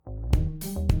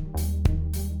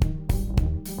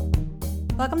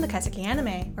Welcome to Kaiseki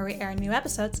Anime, where we air new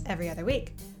episodes every other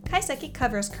week. Kaiseki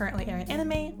covers currently airing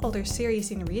anime, older series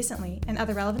seen recently, and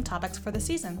other relevant topics for the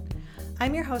season.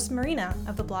 I'm your host Marina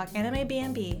of the blog Anime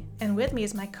B&B, and with me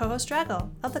is my co-host Draggle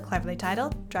of the cleverly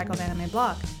titled Draggle's Anime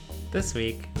blog. This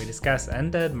week, we discuss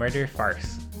Undead Murder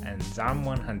Farce and Zom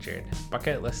 100,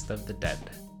 Bucket List of the Dead.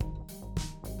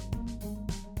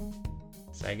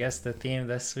 So I guess the theme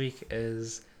this week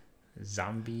is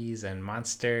zombies and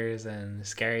monsters and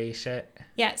scary shit.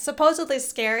 Yeah, supposedly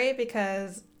scary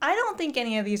because I don't think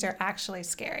any of these are actually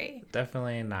scary.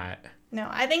 Definitely not. No,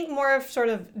 I think more of sort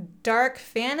of dark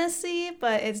fantasy,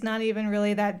 but it's not even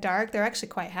really that dark. They're actually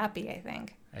quite happy, I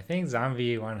think. I think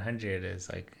Zombie 100 is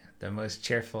like the most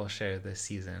cheerful show this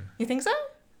season. You think so?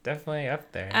 Definitely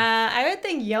up there. I would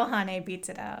think Yohane beats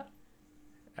it out.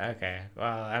 Okay,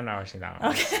 well, I'm not watching that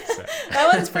one. Okay, So.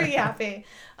 that one's pretty happy.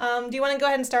 Do you want to go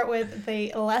ahead and start with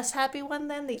the less happy one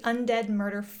then? The Undead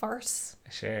Murder Farce?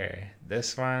 Sure.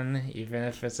 This one, even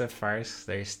if it's a farce,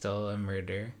 there's still a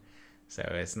murder. So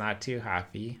it's not too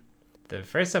happy. The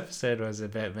first episode was a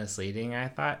bit misleading, I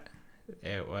thought.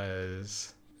 It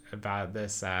was about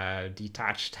this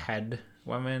detached head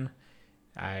woman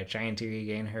trying to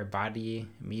regain her body,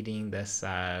 meeting this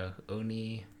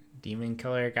Oni demon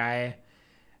killer guy.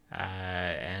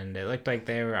 And it looked like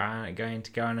they were going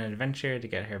to go on an adventure to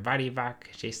get her body back,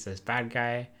 chase this bad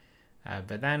guy.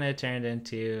 But then it turned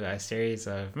into a series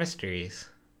of mysteries,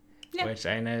 which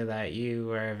I know that you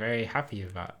were very happy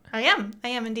about. I am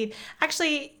indeed.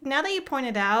 Actually, now that you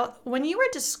pointed out, when you were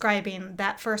describing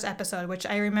that first episode, which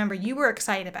I remember you were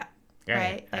excited about,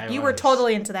 right? Like you were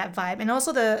totally into that vibe. And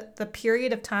also the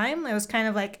period of time, it was kind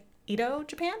of like Edo,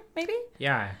 Japan, maybe?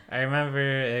 Yeah, I remember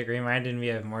it reminded me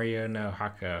of Morio no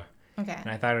Hako. Okay. And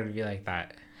I thought it would be like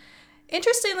that.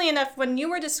 Interestingly enough, when you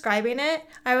were describing it,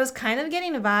 I was kind of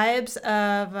getting vibes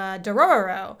of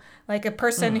Dororo, like a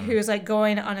person who's like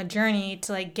going on a journey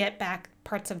to like get back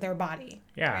parts of their body.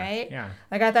 Yeah. Right? Yeah.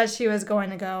 Like I thought she was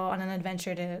going to go on an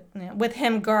adventure to, with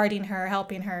him guarding her,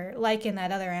 helping her, like in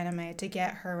that other anime, to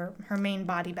get her main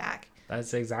body back.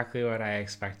 That's exactly what I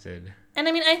expected. And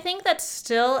I mean, I think that's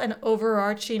still an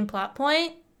overarching plot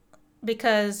point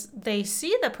because they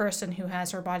see the person who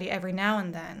has her body every now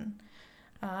and then.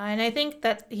 And I think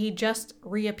that he just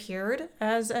reappeared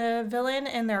as a villain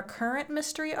in their current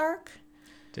mystery arc.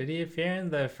 Did he appear in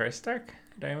the first arc?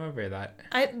 I don't remember that.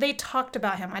 They talked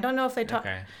about him. I don't know if they talked.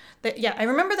 Okay. Yeah, I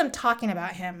remember them talking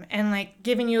about him and like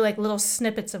giving you like little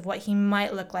snippets of what he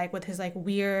might look like with his like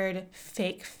weird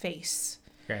fake face.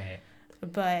 Great.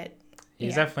 But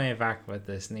he's definitely back with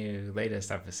this new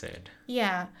latest episode.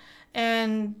 Yeah,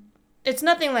 and it's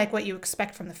nothing like what you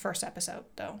expect from the first episode,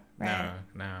 though, right?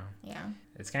 No. Yeah.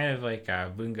 It's kind of like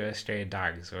Bungo Stray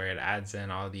Dogs, where it adds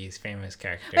in all these famous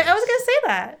characters. I was going to say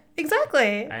that.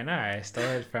 Exactly. I know. I stole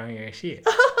it from your sheet.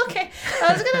 Oh, okay.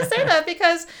 I was going to say that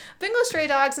because Bungo Stray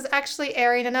Dogs is actually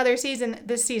airing another season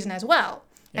this season as well.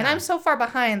 Yeah. And I'm so far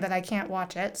behind that I can't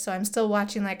watch it, so I'm still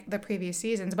watching like the previous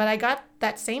seasons. But I got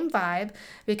that same vibe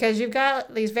because you've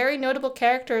got these very notable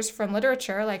characters from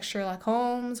literature like Sherlock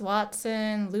Holmes,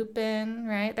 Watson, Lupin,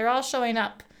 right? They're all showing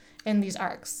up in these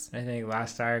arcs. I think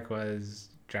last arc was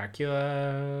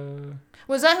Dracula.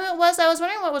 Was that who it was? I was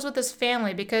wondering what was with this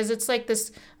family because it's like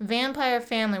this vampire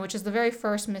family, which is the very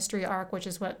first mystery arc, which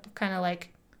is what kind of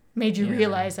like made you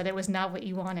realize that it was not what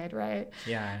you wanted, right?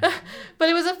 Yeah. But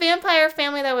it was a vampire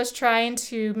family that was trying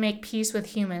to make peace with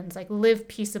humans, like live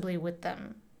peaceably with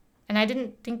them. And I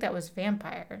didn't think that was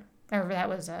vampire, or that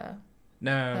was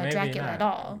maybe Dracula not at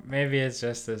all. Maybe it's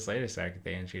just this latest arc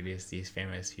they introduced these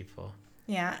famous people.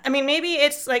 Yeah. I mean, maybe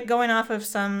it's like going off of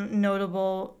some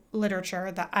notable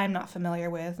literature that I'm not familiar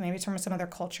with. Maybe it's from some other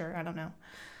culture. I don't know.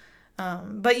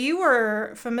 But you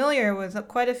were familiar with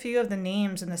quite a few of the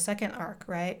names in the second arc,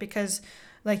 right? Because,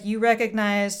 like, you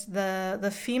recognized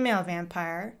the female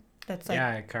vampire. That's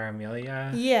like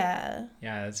Caramelia. Yeah.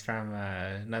 Yeah, that's from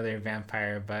another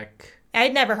vampire book.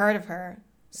 I'd never heard of her.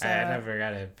 So. I never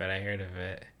read it, but I heard of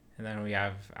it. And then we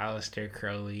have Aleister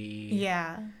Crowley.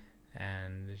 Yeah.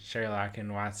 And Sherlock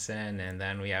and Watson. And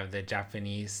then we have the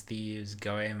Japanese thieves,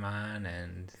 Goemon,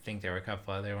 and I think there were a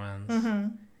couple other ones. Mm-hmm.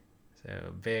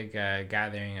 So big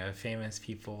gathering of famous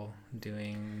people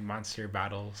doing monster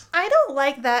battles. I don't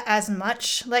like that as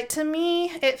much. Like, to me,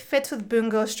 it fits with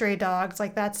Bungo Stray Dogs.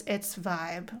 Like, that's its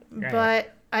vibe. Right.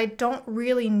 But I don't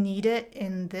really need it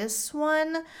in this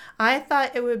one. I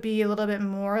thought it would be a little bit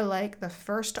more like the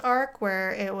first arc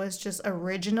where it was just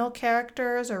original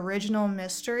characters, original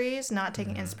mysteries, not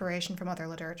taking inspiration from other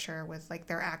literature with like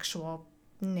their actual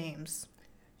names.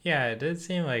 Yeah, it did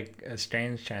seem like a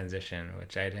strange transition,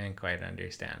 which I didn't quite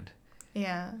understand.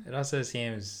 Yeah. It also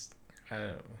seems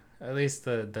uh, at least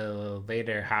the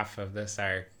later half of this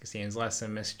arc seems less a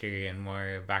mystery and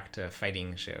more back to a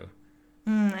fighting show.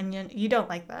 And you don't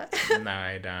like that. No,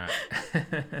 I don't.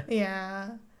 Yeah.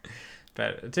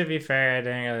 But to be fair, I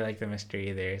didn't really like the mystery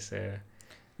either, so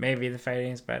maybe the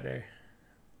fighting's better.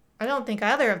 I don't think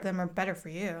either of them are better for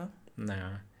you.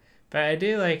 No. But I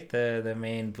do like the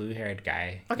main blue-haired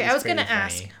guy. Okay, I was going to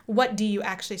ask, what do you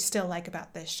actually still like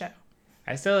about this show?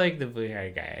 I still like the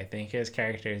blue-haired guy. I think his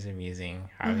character is amusing.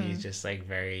 How he's just like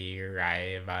very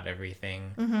wry about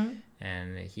everything.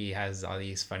 And he has all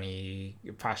these funny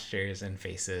postures and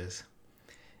faces.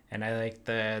 And I like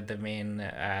the main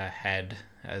head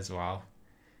as well.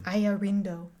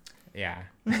 Ayarindo. Yeah.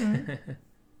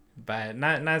 But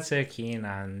not so keen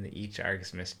on each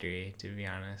arc's mystery, to be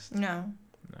honest. No.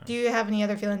 Do you have any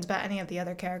other feelings about any of the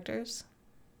other characters?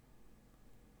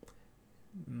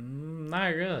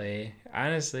 Not really.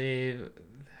 Honestly,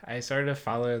 I sort of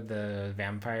followed the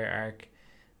vampire arc.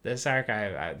 This arc,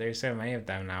 there's so many of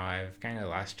them now, I've kind of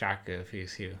lost track of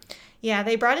who's who. Yeah,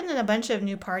 they brought in a bunch of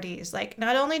new parties. Like,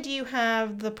 not only do you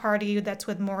have the party that's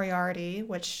with Moriarty,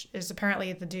 which is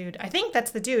apparently the dude, I think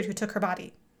that's the dude who took her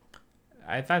body.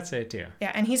 I thought so too.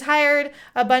 Yeah, and he's hired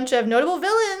a bunch of notable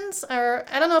villains, or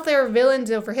I don't know if they were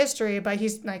villains over history, but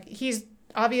he's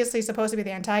obviously supposed to be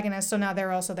the antagonist, so now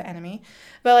they're also the enemy.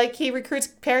 But like he recruits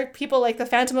people like the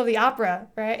Phantom of the Opera,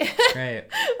 right? Right.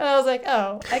 And I was like,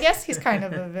 oh, I guess he's kind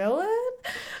of a villain.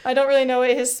 I don't really know what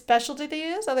his specialty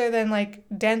is other than like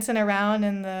dancing around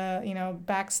in the,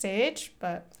 backstage,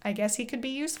 but I guess he could be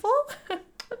useful.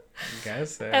 I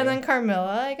guess so. And then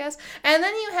Carmilla, I guess. And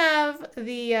then you have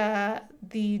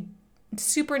the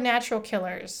supernatural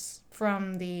killers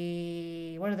from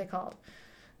what are they called?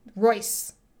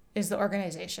 Royce is the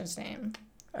organization's name.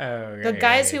 Oh, right, the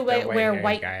guys who wear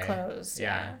white guy. clothes.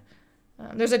 Yeah.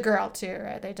 There's a girl too,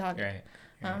 right? They talk. Right.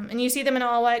 And you see them in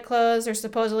all white clothes. They're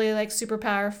supposedly like super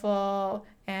powerful,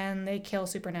 and they kill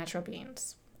supernatural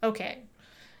beings. Okay.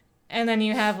 And then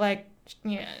you have like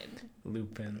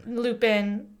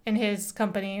Lupin and his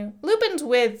company. Lupin's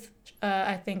with,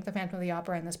 I think, the Phantom of the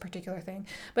Opera in this particular thing.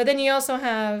 But then you also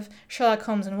have Sherlock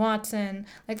Holmes and Watson.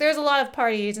 Like, there's a lot of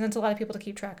parties, and it's a lot of people to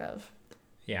keep track of.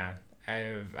 Yeah,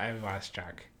 I've lost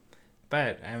track.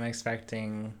 But I'm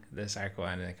expecting this arc will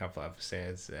end in a couple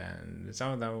episodes, and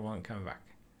some of them won't come back.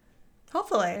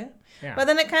 Hopefully. Yeah. But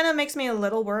then it kind of makes me a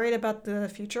little worried about the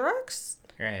future arcs.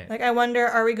 Right. Like, I wonder,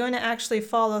 are we going to actually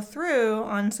follow through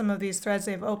on some of these threads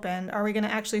they've opened? Are we going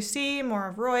to actually see more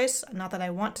of Royce? Not that I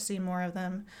want to see more of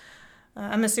them.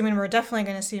 I'm assuming we're definitely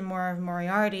going to see more of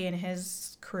Moriarty and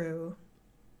his crew.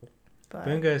 But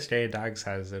Bungo Stray Dogs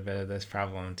has a bit of this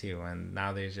problem, too, and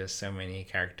now there's just so many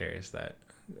characters that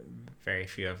very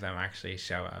few of them actually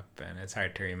show up, and it's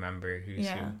hard to remember who's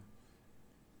who.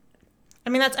 I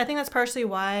mean, I think that's partially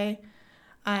why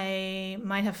I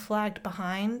might have flagged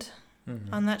behind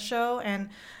on that show. And,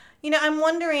 I'm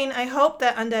wondering, I hope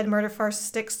that Undead Murder Farce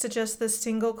sticks to just this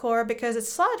single core because it's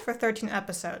slotted for 13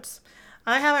 episodes.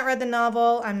 I haven't read the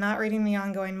novel. I'm not reading the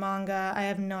ongoing manga. I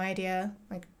have no idea,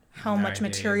 how much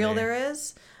material there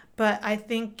is. But I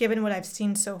think given what I've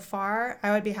seen so far,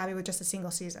 I would be happy with just a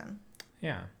single season.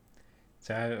 Yeah.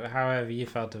 So how have you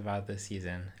felt about this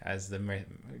season as the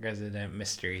resident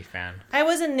mystery fan? I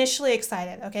was initially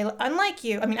excited. Okay, unlike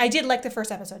you. I mean, I did like the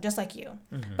first episode, just like you.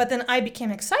 But then I became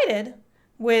excited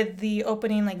with the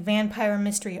opening, vampire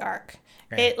mystery arc.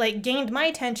 Right. It, gained my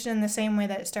attention in the same way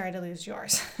that it started to lose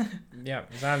yours. Yeah,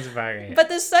 sounds about right. But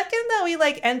the second that we,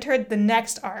 entered the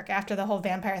next arc after the whole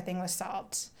vampire thing was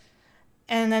solved,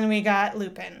 and then we got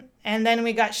Lupin, and then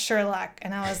we got Sherlock,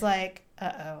 and I was like,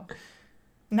 uh-oh.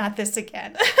 Not this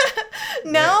again.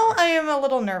 Now I am a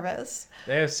little nervous.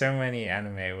 They have so many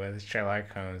anime with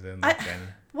Sherlock Holmes and Lupin.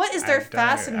 What is their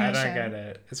fascination? I don't get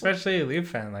it. Especially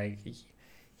Lupin.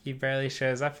 He barely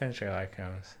shows up in Sherlock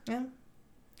Holmes. Yeah.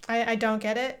 I don't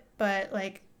get it, but,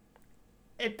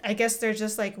 I guess they're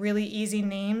just, really easy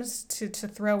names to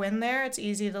throw in there. It's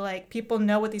easy to, people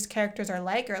know what these characters are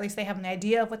like, or at least they have an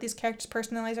idea of what these characters'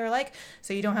 personalities are like,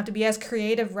 so you don't have to be as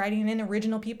creative writing in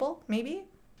original people, maybe?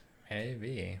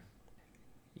 Maybe.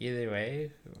 Either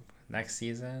way, next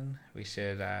season, we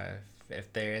should,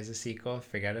 if there is a sequel,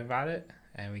 forget about it,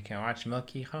 and we can watch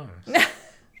Milky Holmes.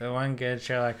 The one good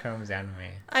Sherlock Holmes anime.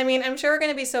 I mean, I'm sure we're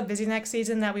going to be so busy next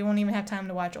season that we won't even have time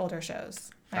to watch older shows.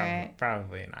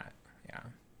 Probably not, yeah.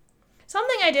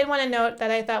 Something I did want to note that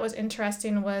I thought was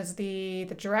interesting was the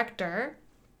director.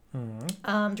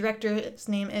 Director's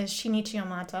name is Shinichi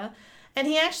Yamata, and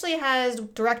he actually has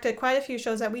directed quite a few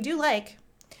shows that we do like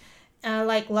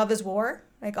Love is War,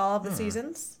 all of the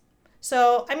seasons.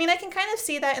 So, I mean, I can kind of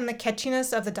see that in the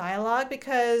catchiness of the dialogue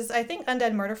because I think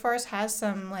Undead Murder Force has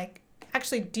some, like,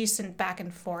 actually decent back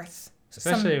and forth.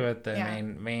 Especially with the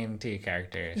main two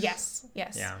characters. Yes.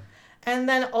 Yeah. And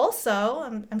then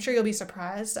also, I'm sure you'll be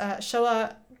surprised,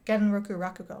 Showa Genroku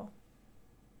Rakugo.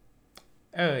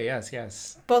 Oh,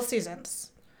 yes. Both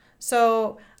seasons.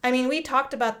 So, I mean, we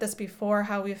talked about this before,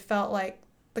 how we felt like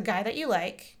the guy that you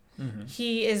like,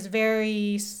 he is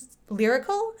very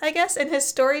lyrical, I guess, in his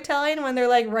storytelling when they're,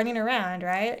 like, running around,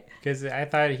 right? Because I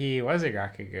thought he was a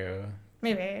Rakugo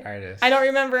Maybe. artist. I don't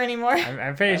remember anymore.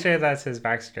 I'm pretty sure that's his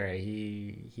backstory.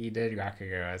 He did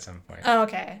Rakugo at some point. Oh,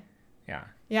 okay. Yeah.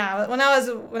 Yeah, when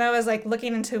I was like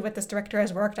looking into what this director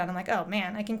has worked on, I'm like, oh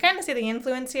man, I can kind of see the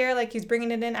influence here. Like he's bringing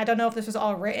it in. I don't know if this was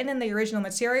all written in the original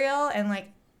material and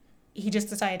like he just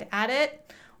decided to add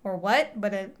it or what,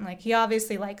 but like he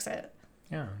obviously likes it.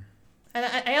 Yeah. And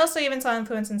I also even saw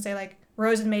influence in say like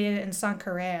Rosen made it in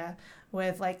Sankareya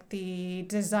with like the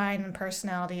design and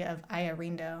personality of Aya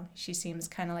Rindo. She seems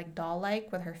kind of like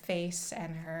doll-like with her face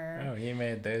and her. Oh, he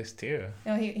made those too.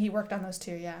 No, he worked on those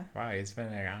too. Yeah. Wow, he's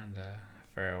been around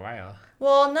for a while.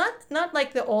 Well, not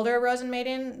like the older Rosen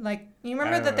Maiden. Like you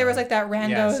remember that there was like that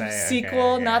rando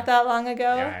sequel not that long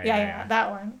ago. Yeah,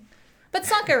 that one. But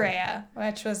Sankareya,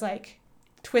 which was like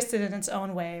twisted in its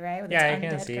own way, right? With Yeah, its I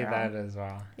can undead see girl. that as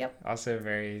well. Yep. Also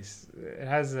it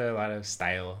has a lot of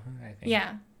style, I think.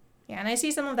 Yeah, and I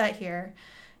see some of that here.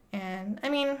 And I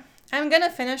mean, I'm gonna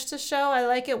finish the show. I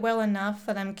like it well enough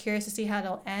that I'm curious to see how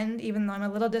it'll end, even though I'm a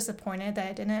little disappointed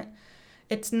that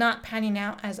it's not panning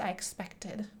out as I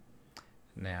expected.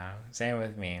 No, same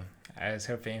with me. I was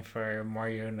hoping for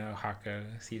Morio no Hako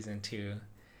season 2.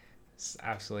 It's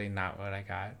absolutely not what I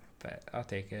got, but I'll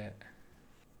take it.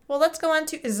 Well, let's go on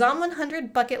to Zom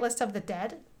 100 Bucket List of the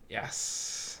Dead.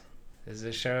 Yes. This is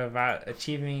a show about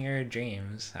achieving your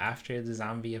dreams after the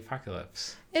zombie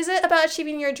apocalypse. Is it about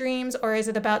achieving your dreams or is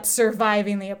it about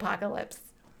surviving the apocalypse?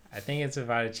 I think it's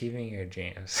about achieving your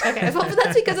dreams. Okay, well,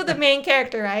 that's because of the main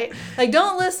character, right? Like,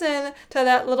 don't listen to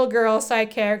that little girl side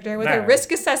character with her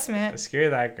risk assessment. Screw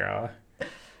that girl.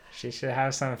 She should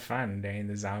have some fun during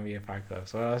the zombie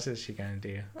apocalypse. What else is she gonna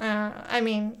do? I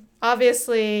mean,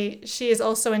 obviously, she is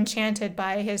also enchanted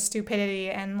by his stupidity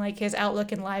and like his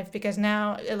outlook in life because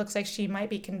now it looks like she might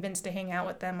be convinced to hang out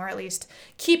with them or at least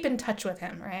keep in touch with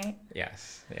him, right?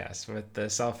 Yes, with the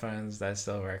cell phones that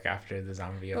still work after the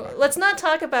zombie apocalypse. Let's not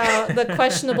talk about the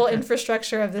questionable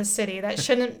infrastructure of this city that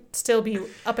shouldn't still be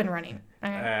up and running.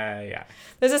 Right? Yeah.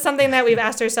 This is something that we've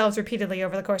asked ourselves repeatedly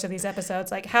over the course of these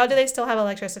episodes. Like, how do they still have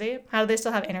electricity? How do they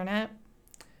still have internet?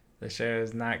 The show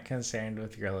is not concerned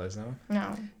with realism.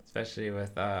 No. Especially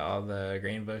with all the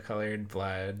rainbow-colored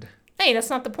blood. Hey, that's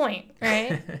not the point,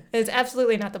 right? It's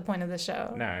absolutely not the point of the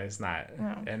show. No, it's not.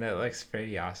 No. And it looks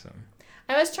pretty awesome.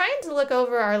 I was trying to look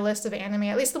over our list of anime,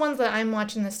 at least the ones that I'm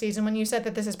watching this season, when you said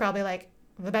that this is probably, like,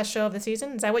 the best show of the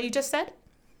season. Is that what you just said?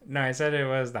 No, I said it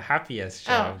was the happiest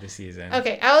show of the season.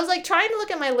 Okay, I was, like, trying to look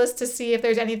at my list to see if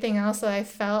there's anything else that I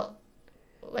felt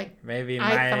like maybe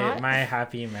my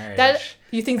happy marriage.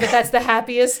 You think that that's the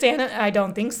happiest stand? I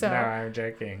don't think so. No, I'm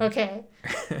joking. Okay.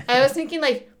 I was thinking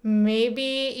like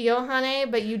maybe Yohane,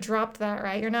 but you dropped that,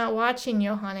 right? You're not watching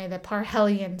Yohane, the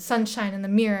Parhelion Sunshine in the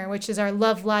Mirror, which is our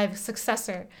Love Live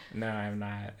successor. No, I'm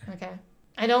not. Okay.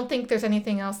 I don't think there's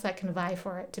anything else that can vie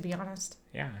for it, to be honest.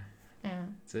 Yeah. Yeah.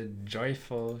 It's a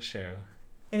joyful show.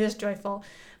 It is joyful.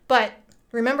 But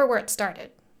remember where it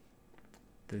started.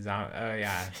 Oh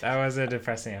yeah, that was a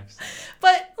depressing episode.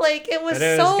 But like it was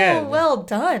so good. Well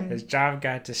done. His job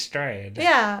got destroyed.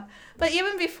 Yeah, but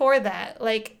even before that,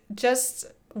 like just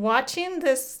watching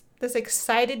this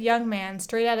excited young man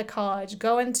straight out of college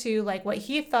go into like what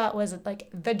he thought was like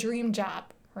the dream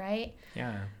job, right?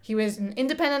 Yeah. He was an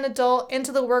independent adult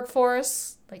into the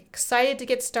workforce, like excited to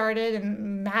get started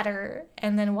and matter,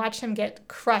 and then watch him get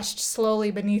crushed slowly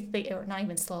or not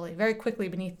even slowly, very quickly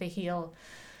beneath the heel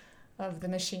of the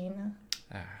machine.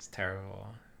 It's terrible.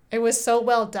 It was so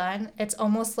well done. It's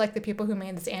almost like the people who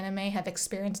made this anime have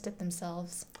experienced it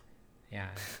themselves. Yeah,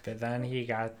 but then he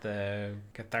got the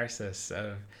catharsis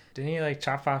of, didn't he like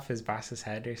chop off his boss's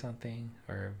head or something?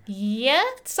 Or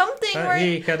something where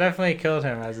he could definitely killed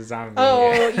him as a zombie.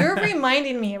 Oh, you're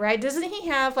reminding me, right? Doesn't he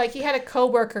have like he had a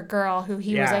coworker girl who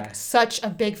he was like such a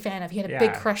big fan of. He had a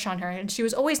big crush on her, and she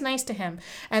was always nice to him.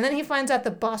 And then he finds out the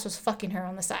boss was fucking her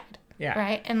on the side. Yeah.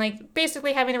 Right? And like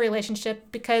basically having a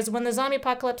relationship because when the zombie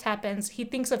apocalypse happens, he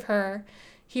thinks of her.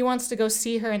 He wants to go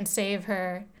see her and save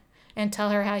her and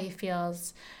tell her how he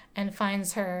feels and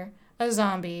finds her a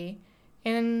zombie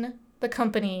in the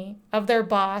company of their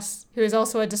boss, who is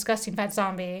also a disgusting fat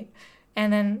zombie.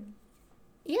 And then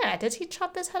Yeah, did he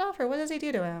chop his head off, or what does he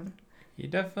do to him? He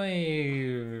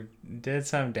definitely did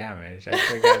some damage. I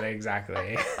forget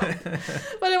exactly.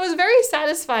 But it was very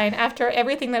satisfying after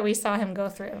everything that we saw him go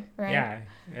through, right? Yeah.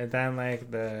 And then, like,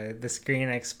 the screen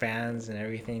expands and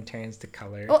everything turns to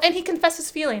color. Oh, and he confesses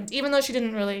feelings, even though she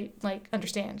didn't really, like,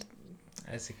 understand.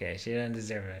 That's okay. She didn't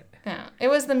deserve it. Yeah. It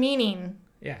was the meaning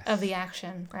Yes. of the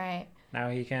action, right? Now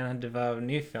he can develop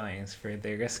new feelings for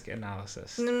the risk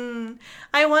analysis.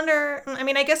 I wonder, I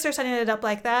mean, I guess they're setting it up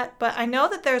like that, but I know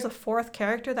that there's a fourth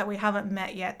character that we haven't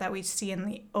met yet that we see in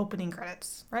the opening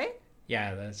credits, right?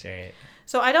 Yeah, that's right.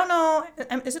 So I don't know,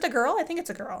 is it a girl? I think it's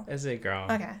a girl. It's a girl.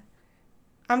 Okay.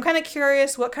 I'm kind of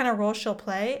curious what kind of role she'll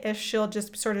play, if she'll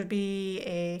just sort of be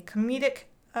a comedic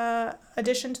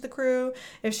addition to the crew,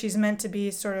 if she's meant to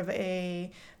be sort of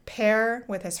a pair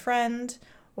with his friend,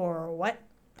 or what.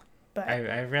 But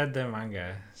I've read the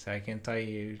manga, so I can tell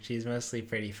you she's mostly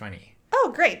pretty funny.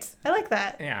 Oh, great. I like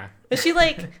that. Yeah. Is she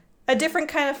like a different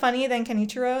kind of funny than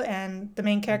Kenichiro and the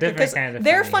main character? Different kind of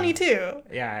they're funny. funny too.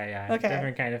 Yeah. Okay.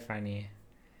 Different kind of funny.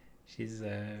 She's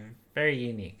very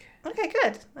unique. Okay,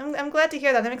 good. I'm glad to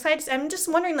hear that. I'm excited. I'm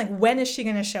just wondering, like, when is she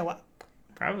going to show up?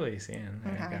 Probably soon,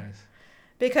 I guess.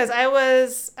 Because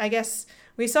I guess,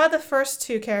 we saw the first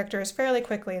two characters fairly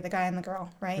quickly, the guy and the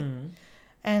girl, right? Mm-hmm.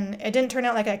 And it didn't turn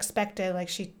out like I expected. Like,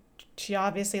 she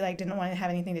obviously, like, didn't want to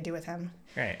have anything to do with him.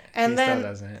 Right. And she then, still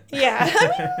doesn't. Yeah.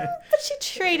 But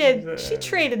she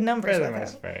traded numbers with him. For the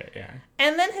most part, yeah.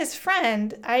 And then his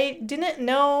friend, I didn't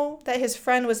know that his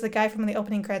friend was the guy from the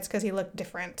opening credits because he looked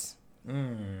different.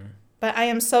 But I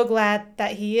am so glad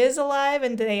that he is alive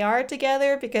and they are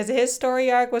together, because his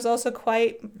story arc was also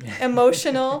quite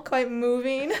emotional, quite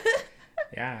moving.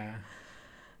 Yeah.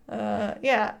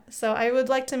 Yeah, so I would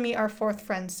like to meet our fourth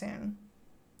friend soon.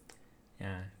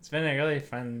 Yeah, it's been a really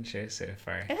fun show so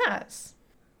far. It has.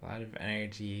 A lot of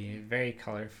energy, very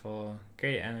colorful,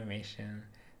 great animation.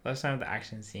 Love some of the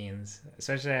action scenes.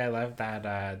 Especially I love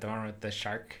that the one with the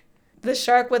shark. The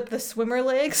shark with the swimmer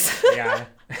legs. Yeah.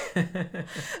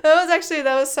 That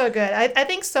was so good. I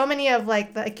think so many of,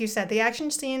 like you said, the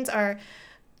action scenes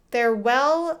they're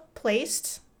well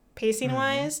placed pacing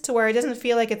wise, to where it doesn't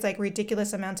feel like it's like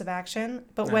ridiculous amounts of action,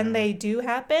 but when they do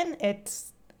happen,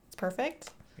 it's perfect.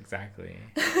 Exactly.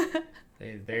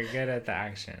 They're good at the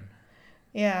action.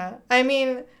 Yeah. I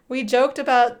mean, we joked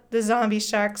about the zombie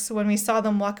sharks when we saw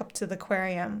them walk up to the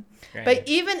aquarium. Right. But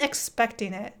even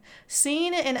expecting it,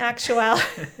 seeing it in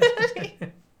actuality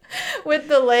with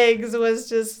the legs it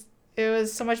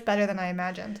was so much better than I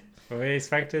imagined. Well, we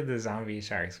expected the zombie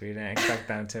sharks. We didn't expect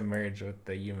them to merge with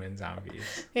the human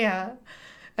zombies. Yeah.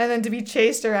 And then to be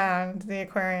chased around the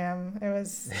aquarium, it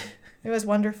was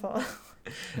wonderful.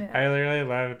 Yeah. I literally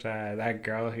loved that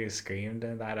girl who screamed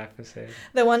in that episode.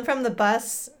 The one from the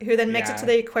bus who then makes it to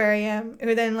the aquarium,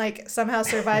 who then like somehow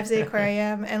survives the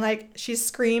aquarium, and like she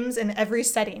screams in every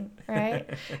setting, right?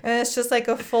 And it's just like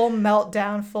a full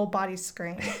meltdown, full body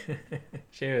scream.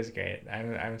 She was great.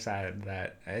 I'm sad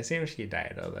that I assume she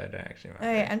died, although I don't actually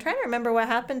remember. Okay, I'm trying to remember what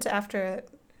happened after.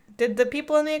 Did the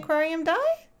people in the aquarium die?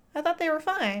 I thought they were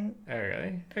fine. Oh,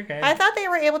 really? Okay. I thought they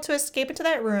were able to escape into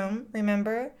that room,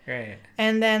 remember? Right.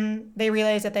 And then they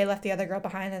realized that they left the other girl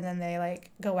behind, and then they,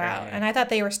 like, go out. And I thought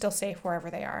they were still safe wherever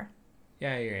they are.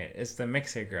 Yeah, you're right. It's the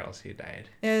mixer girls who died.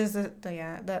 It was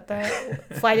the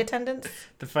flight attendants?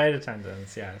 The flight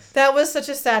attendants, yes. That was such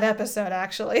a sad episode,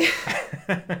 actually.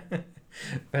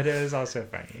 But it was also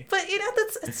funny. But,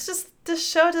 it's just, this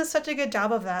show does such a good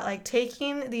job of that. Like,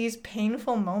 taking these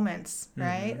painful moments,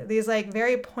 right? Mm-hmm. These, like,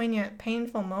 very poignant,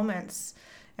 painful moments.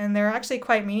 And they're actually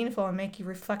quite meaningful and make you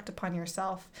reflect upon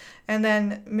yourself. And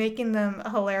then making them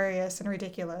hilarious and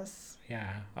ridiculous.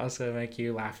 Yeah. Also make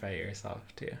you laugh at yourself,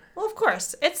 too. Well, of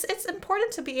course. It's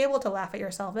important to be able to laugh at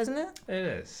yourself, isn't it? It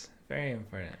is. Very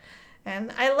important.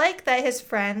 And I like that his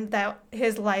friend, that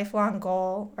his lifelong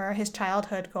goal or his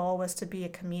childhood goal was to be a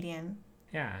comedian.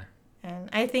 Yeah. And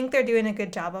I think they're doing a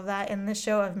good job of that in the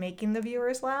show, of making the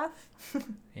viewers laugh.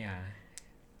 Yeah.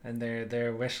 And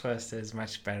their wish list is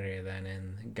much better than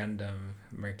in Gundam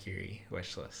Mercury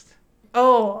wish list.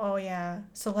 Oh yeah.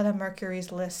 Soletta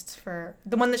Mercury's list, for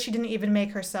the one that she didn't even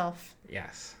make herself.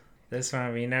 Yes. This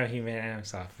one, we know he made it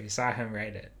himself. We saw him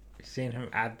write it. We've seen him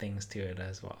add things to it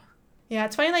as well. Yeah,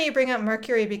 it's funny that you bring up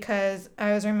Mercury, because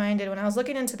I was reminded when I was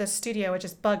looking into the studio, which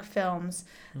is Bug Films,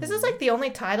 this is like the only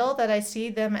title that I see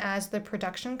them as the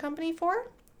production company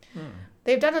for.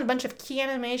 They've done a bunch of key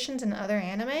animations and other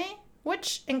anime,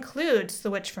 which includes The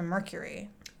Witch from Mercury.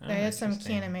 There is some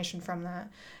key animation from that.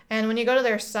 And when you go to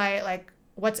their site, like,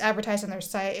 what's advertised on their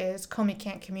site is Komi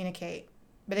Can't Communicate.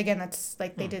 But again, that's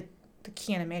like they did the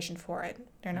key animation for it.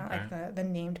 They're not Okay. like the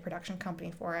named production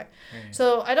company for it. Right.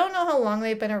 So I don't know how long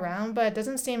they've been around, but it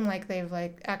doesn't seem like they've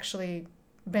like actually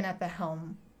been at the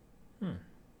helm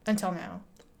until now.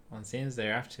 Well, it seems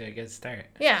they're off to a good start.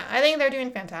 Yeah, I think they're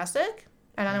doing fantastic.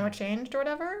 I don't know what changed or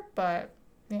whatever, but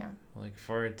yeah. We'll look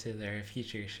forward to their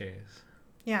future shows.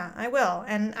 Yeah, I will.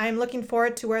 And I'm looking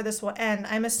forward to where this will end.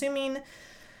 I'm assuming,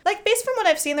 like, based from what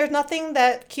I've seen, there's nothing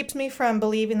that keeps me from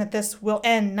believing that this will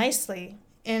end nicely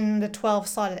in the 12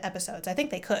 slotted episodes. I think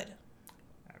they could.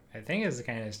 I think it's the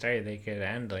kind of story they could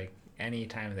end like any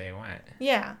time they want.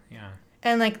 Yeah. Yeah.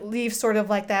 And, like, leave sort of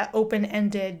like that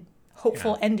open-ended,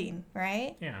 hopeful ending,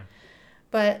 right? Yeah.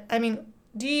 But, I mean,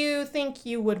 do you think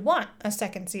you would want a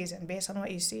second season based on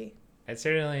what you see? I'd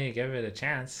certainly give it a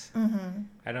chance. Mm-hmm.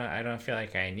 I don't feel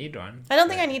like I need one. I don't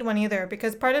think I need one either,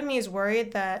 because part of me is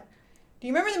worried that... Do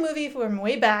you remember the movie from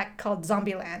way back called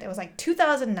Zombieland? It was like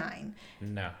 2009.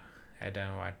 No, I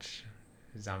don't watch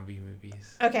zombie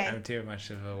movies. Okay. I'm too much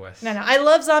of a wuss. No. I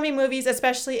love zombie movies,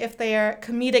 especially if they are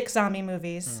comedic zombie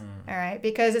movies. All right?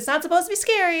 Because it's not supposed to be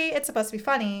scary. It's supposed to be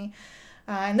funny.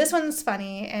 And this one's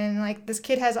funny. And, like, this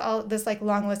kid has all this, like,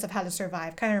 long list of how to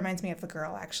survive. Kind of reminds me of the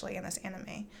girl, actually, in this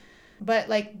anime. But,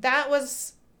 like, that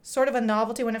was sort of a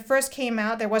novelty. When it first came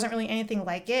out, there wasn't really anything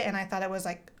like it. And I thought it was,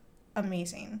 like,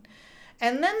 amazing.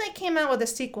 And then they came out with a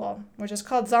sequel, which is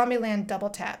called Zombieland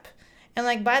Double Tap. And,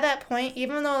 like, by that point,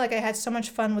 even though, like, I had so much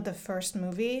fun with the first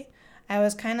movie, I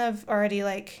was kind of already,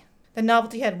 like, the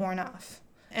novelty had worn off.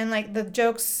 And, like, the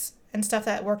jokes and stuff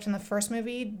that worked in the first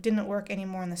movie didn't work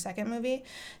anymore in the second movie.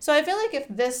 So I feel like if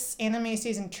this anime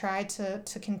season tried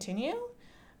to continue,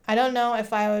 I don't know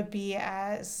if I would be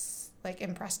as, like,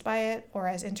 impressed by it or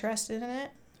as interested in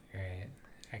it. Right.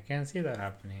 I can see that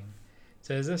happening.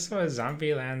 So is this what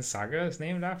Zombieland Saga is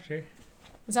named after?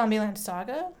 Zombieland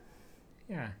Saga?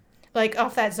 Yeah. Like,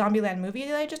 off that Zombieland movie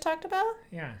that I just talked about?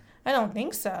 Yeah. I don't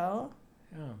think so.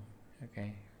 Oh,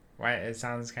 okay. Why? It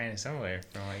sounds kind of similar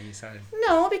from what you said.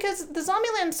 No, because the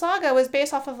Zombieland Saga was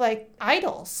based off of, like,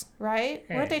 idols, right?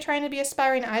 Right. Weren't they trying to be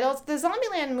aspiring idols? The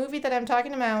Zombieland movie that I'm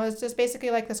talking about was just basically,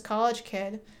 like, this college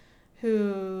kid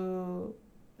who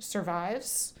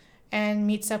survives and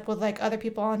meets up with, like, other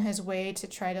people on his way to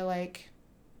try to, like...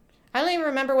 I don't even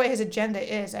remember what his agenda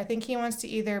is. I think he wants to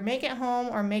either make it home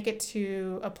or make it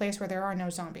to a place where there are no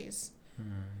zombies.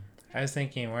 I was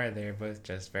thinking more they're both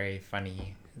just very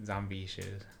funny zombie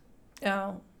shows.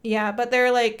 Oh, yeah, but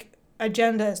their, like,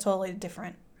 agenda is totally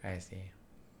different. I see.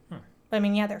 I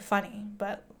mean, yeah, they're funny,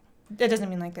 but that doesn't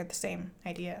mean, like, they're the same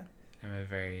idea. I'm a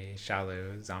very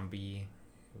shallow zombie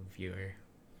viewer.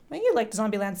 Well, you liked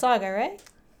Zombieland Saga, right?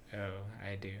 Oh,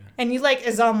 I do. And you like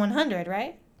Azam 100,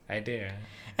 right? I do.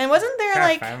 And wasn't there, Crap,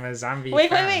 like... I'm a zombie Wait.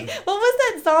 fan. What was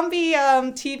that zombie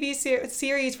TV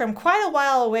series from quite a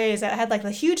while away that had, like,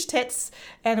 the huge tits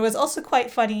and was also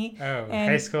quite funny? Oh, and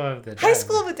High School of the Dead. High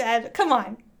School of the Dead. Come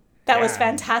on. That was Yeah.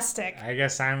 fantastic. I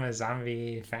guess I'm a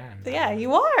zombie fan. Yeah,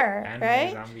 you are, And right?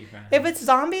 a zombie fan. If it's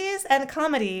zombies and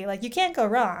comedy, like, you can't go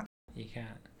wrong. You can't.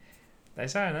 I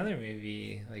saw another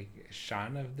movie, like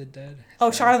Shaun of the Dead.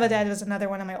 Oh, Shaun of the Dead was another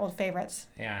one of my old favorites.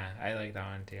 Yeah, I like that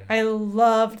one too. I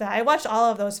loved that. I watched all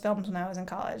of those films when I was in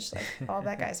college, like all of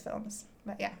that guy's films.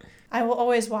 But yeah, I will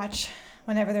always watch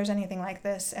whenever there's anything like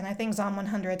this. And I think Zom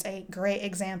 100 is a great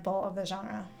example of the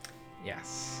genre.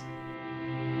 Yes.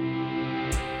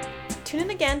 Tune in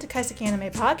again to Kaiseki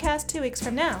Anime Podcast 2 weeks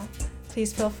from now.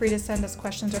 Please feel free to send us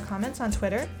questions or comments on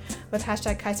Twitter with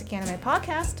hashtag Kaiseki Anime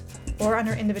Podcast or on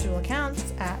our individual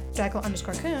accounts at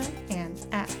Jackal_Coon and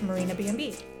at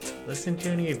MarinaBnB. Listen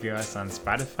to and review us on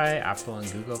Spotify, Apple,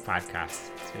 and Google Podcasts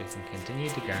so we can continue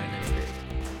to grow and improve.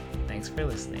 Thanks for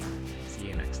listening.